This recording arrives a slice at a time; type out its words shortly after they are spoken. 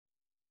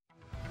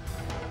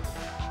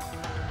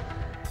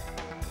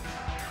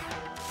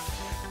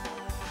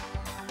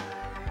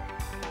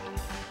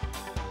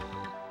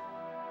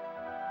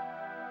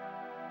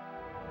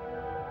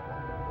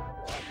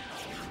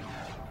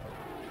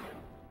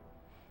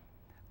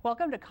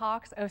Welcome to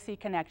Cox OC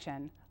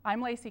Connection.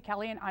 I'm Lacey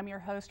Kelly and I'm your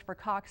host for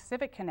Cox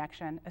Civic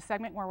Connection, a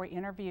segment where we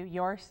interview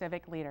your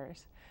civic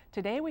leaders.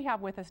 Today we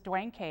have with us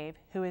Duane,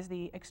 who is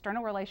the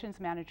External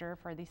Relations Manager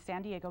for the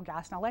San Diego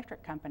Gas and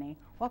Electric Company.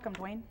 Welcome,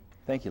 Duane.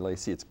 Thank you,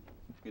 Lacey. It's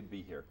good to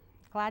be here.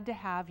 Glad to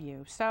have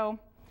you. So,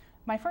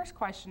 my first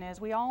question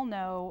is, we all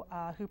know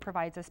who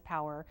provides us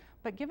power,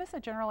 but give us a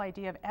general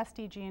idea of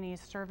SDG&E's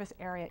service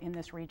area in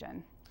this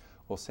region.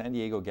 Well, San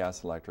Diego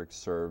Gas Electric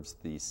serves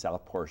the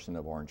south portion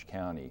of Orange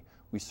County.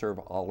 We serve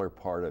all or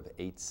part of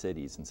 8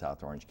 cities in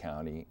South Orange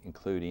County,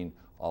 including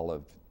all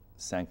of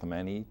San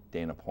Clemente,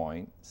 Dana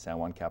Point, San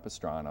Juan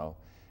Capistrano,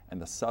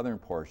 and the southern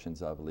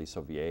portions of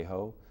Aliso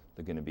Viejo,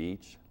 Laguna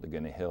Beach,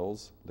 Laguna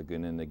Hills,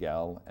 Laguna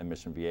Niguel, and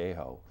Mission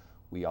Viejo.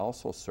 We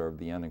also serve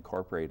the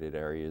unincorporated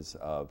areas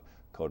of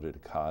Coto de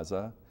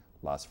Caza,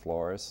 Las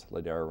Flores,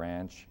 Ladera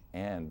Ranch,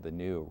 and the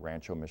new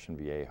Rancho Mission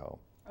Viejo.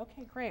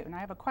 Okay, great. And I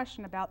have a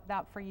question about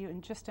that for you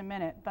in just a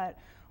minute. But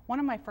one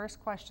of my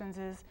first questions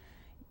is,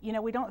 you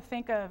know, we don't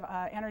think of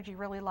energy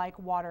really like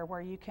water,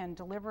 where you can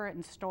deliver it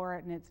and store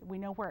it, and we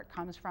know where it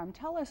comes from.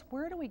 Tell us,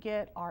 where do we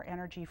get our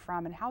energy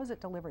from, and how is it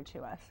delivered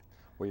to us?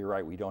 Well, you're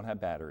right. We don't have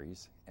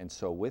batteries. And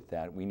so with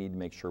that, we need to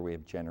make sure we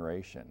have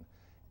generation.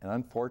 And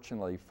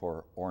unfortunately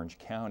for Orange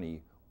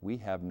County, we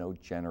have no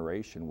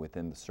generation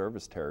within the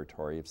service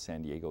territory of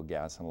San Diego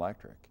Gas and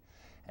Electric.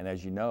 And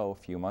as you know, a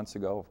few months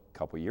ago, a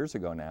couple years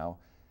ago now,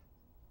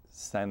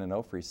 San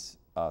Onofre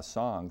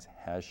Songs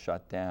has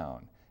shut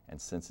down. And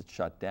since it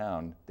shut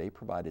down, they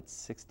provided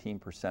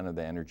 16% of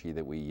the energy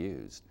that we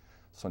used.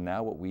 So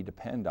now what we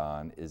depend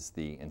on is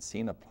the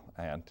Encina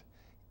plant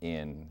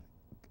in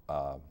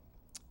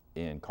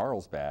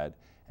Carlsbad,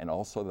 and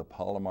also the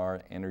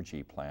Palomar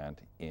Energy plant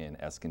in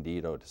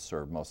Escondido to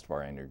serve most of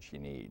our energy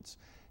needs.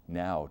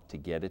 Now, to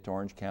get it to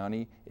Orange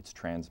County, it's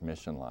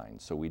transmission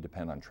lines. So we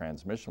depend on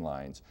transmission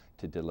lines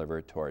to deliver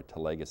it to our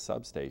Talega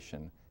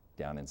substation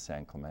down in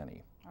San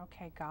Clemente.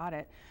 Okay, got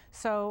it.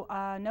 So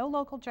no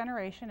local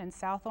generation in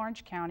South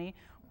Orange County.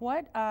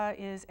 What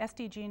is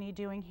SDG&E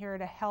doing here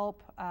to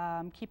help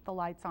keep the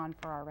lights on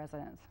for our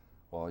residents?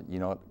 Well, you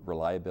know,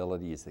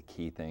 reliability is the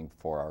key thing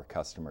for our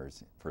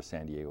customers for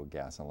San Diego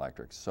Gas and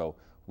Electric. So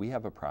we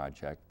have a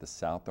project, the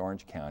South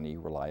Orange County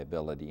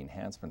Reliability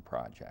Enhancement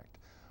Project.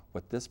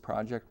 What this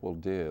project will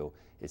do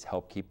is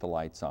help keep the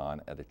lights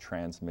on at a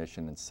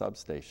transmission and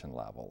substation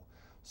level.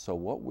 So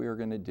what we're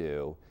going to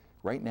do,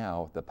 right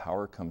now the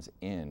power comes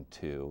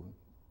into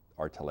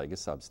our Talega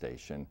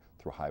substation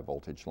through high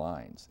voltage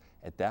lines.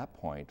 At that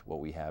point, what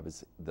we have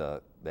is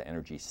the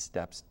energy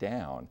steps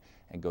down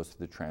and goes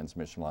through the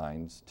transmission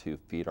lines to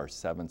feed our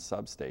 7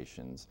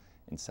 substations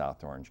in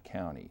South Orange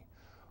County.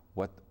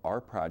 What our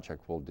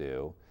project will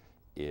do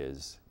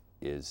is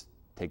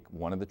take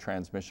one of the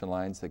transmission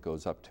lines that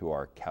goes up to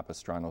our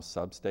Capistrano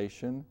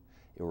substation,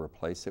 it will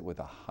replace it with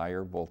a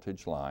higher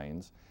voltage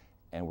lines,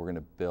 and we're going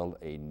to build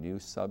a new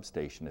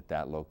substation at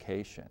that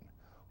location.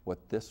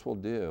 What this will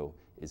do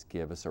is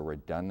give us a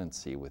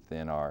redundancy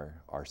within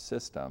our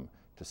system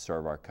to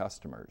serve our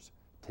customers.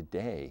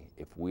 Today,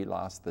 if we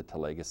lost the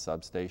Talega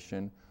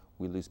substation,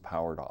 we lose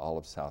power to all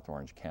of South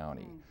Orange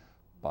County.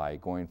 By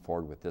going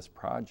forward with this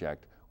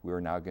project, we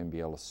are now going to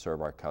be able to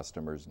serve our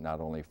customers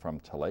not only from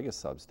Talega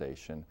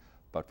substation,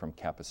 but from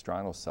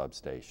Capistrano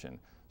substation.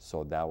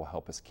 So that will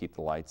help us keep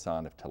the lights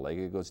on. If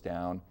Talega goes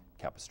down,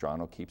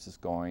 Capistrano keeps us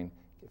going.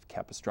 If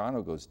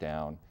Capistrano goes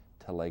down,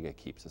 Talega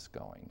keeps us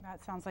going.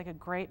 That sounds like a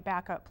great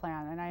backup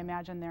plan, and I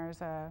imagine there's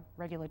a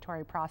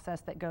regulatory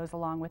process that goes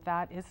along with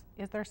that.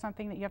 Is there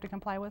something that you have to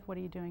comply with? What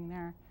are you doing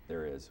there?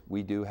 There is.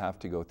 We do have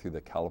to go through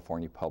the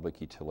California Public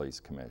Utilities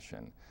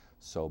Commission.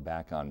 So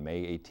back on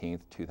May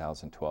 18th,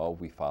 2012,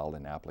 we filed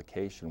an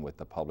application with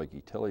the Public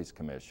Utilities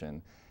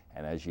Commission,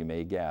 and as you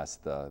may guess,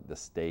 the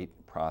state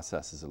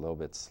process is a little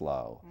bit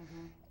slow.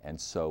 And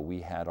so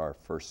we had our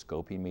first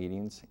scoping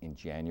meetings in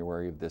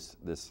January of this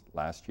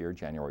last year,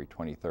 January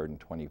 23rd and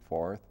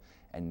 24th,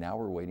 and now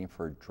we're waiting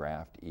for a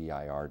draft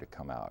EIR to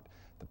come out.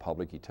 The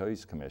Public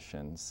Utilities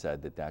Commission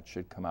said that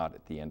should come out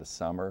at the end of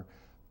summer,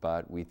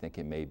 but we think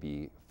it may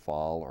be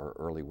fall or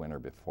early winter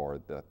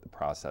before the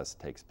process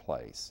takes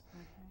place.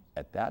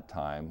 At that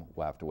time,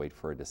 we'll have to wait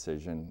for a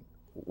decision.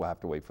 We'll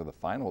have to wait for the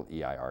final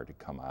EIR to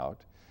come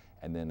out,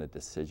 and then a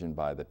decision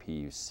by the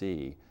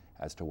PUC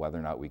as to whether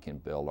or not we can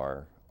build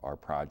our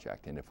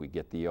project. And if we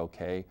get the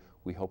okay,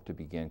 we hope to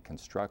begin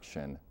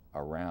construction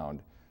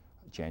around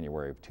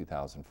January of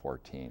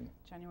 2014.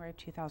 January of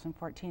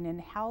 2014. And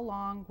how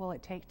long will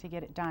it take to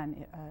get it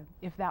done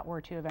if that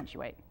were to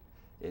eventuate?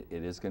 It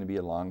is going to be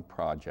a long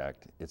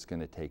project. It's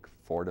going to take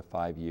 4 to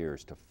 5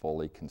 years to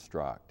fully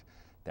construct.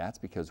 That's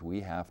because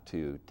we have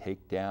to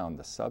take down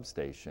the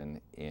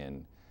substation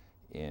in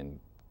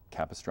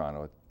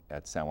Capistrano,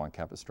 at San Juan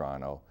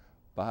Capistrano,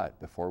 but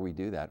before we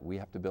do that, we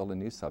have to build a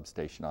new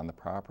substation on the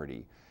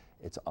property.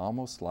 It's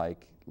almost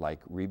like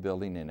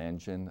rebuilding an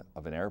engine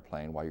of an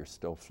airplane while you're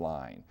still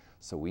flying.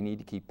 So we need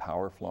to keep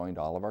power flowing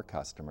to all of our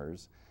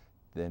customers.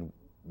 Then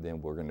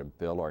we're going to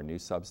build our new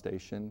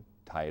substation,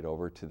 tie it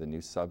over to the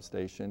new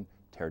substation,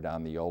 tear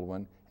down the old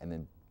one, and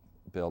then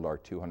build our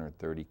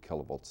 230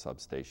 kilovolt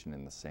substation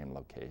in the same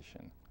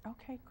location.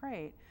 Okay,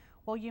 great.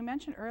 Well, you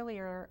mentioned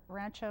earlier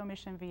Rancho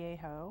Mission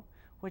Viejo,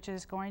 which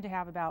is going to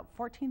have about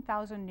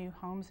 14,000 new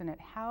homes in it.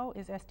 How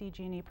is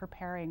SDG&E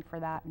preparing for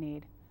that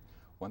need?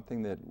 One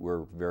thing that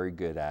we're very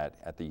good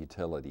at the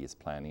utility is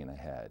planning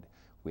ahead.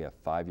 We have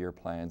 5-year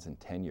plans and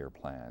 10-year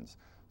plans.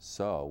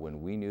 So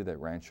when we knew that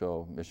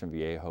Rancho Mission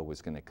Viejo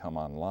was going to come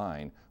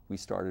online, we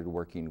started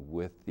working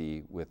with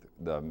the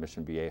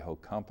Mission Viejo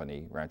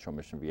company, Rancho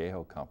Mission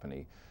Viejo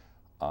company,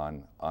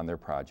 on their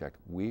project.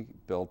 We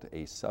built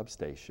a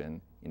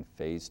substation in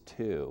phase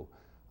 2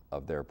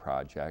 of their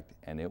project,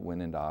 and it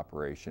went into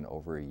operation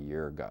over a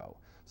year ago.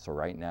 So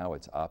right now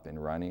it's up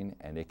and running,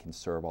 and it can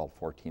serve all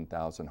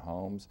 14,000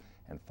 homes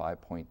and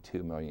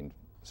 5.2 million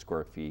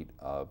square feet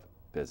of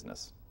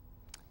business.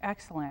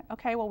 Excellent.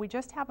 Okay, well, we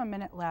just have a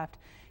minute left.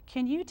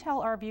 Can you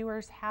tell our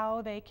viewers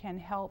how they can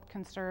help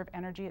conserve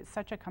energy? It's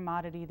such a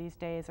commodity these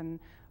days, and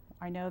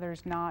I know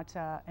there's not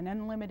an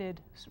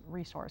unlimited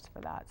resource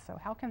for that. So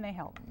how can they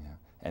help? Yeah.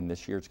 And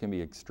this year it's going to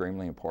be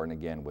extremely important,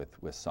 again, with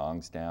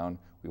songs down.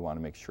 We want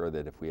to make sure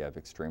that if we have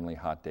extremely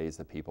hot days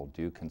that people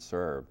do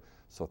conserve.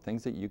 So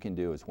things that you can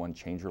do is, one,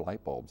 change your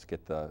light bulbs.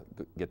 Get the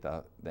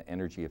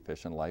energy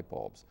efficient light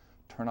bulbs.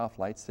 Turn off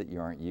lights that you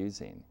aren't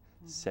using.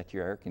 Mm-hmm. Set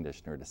your air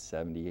conditioner to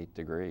 78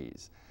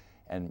 degrees.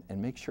 And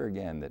make sure,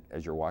 again, that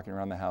as you're walking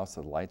around the house,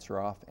 the lights are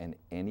off, and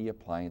any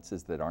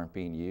appliances that aren't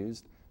being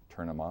used,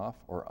 turn them off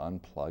or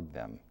unplug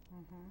them.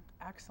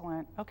 Mm-hmm.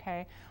 Excellent.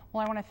 Okay.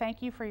 Well, I want to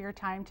thank you for your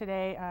time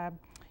today.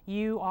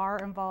 You are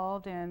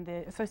involved in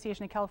the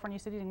Association of California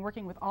Cities and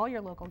working with all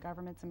your local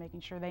governments and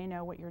making sure they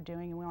know what you're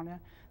doing, and we want to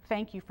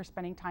thank you for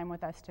spending time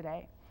with us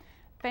today.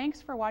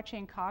 Thanks for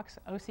watching Cox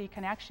OC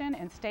Connection,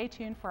 and stay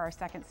tuned for our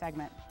second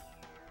segment.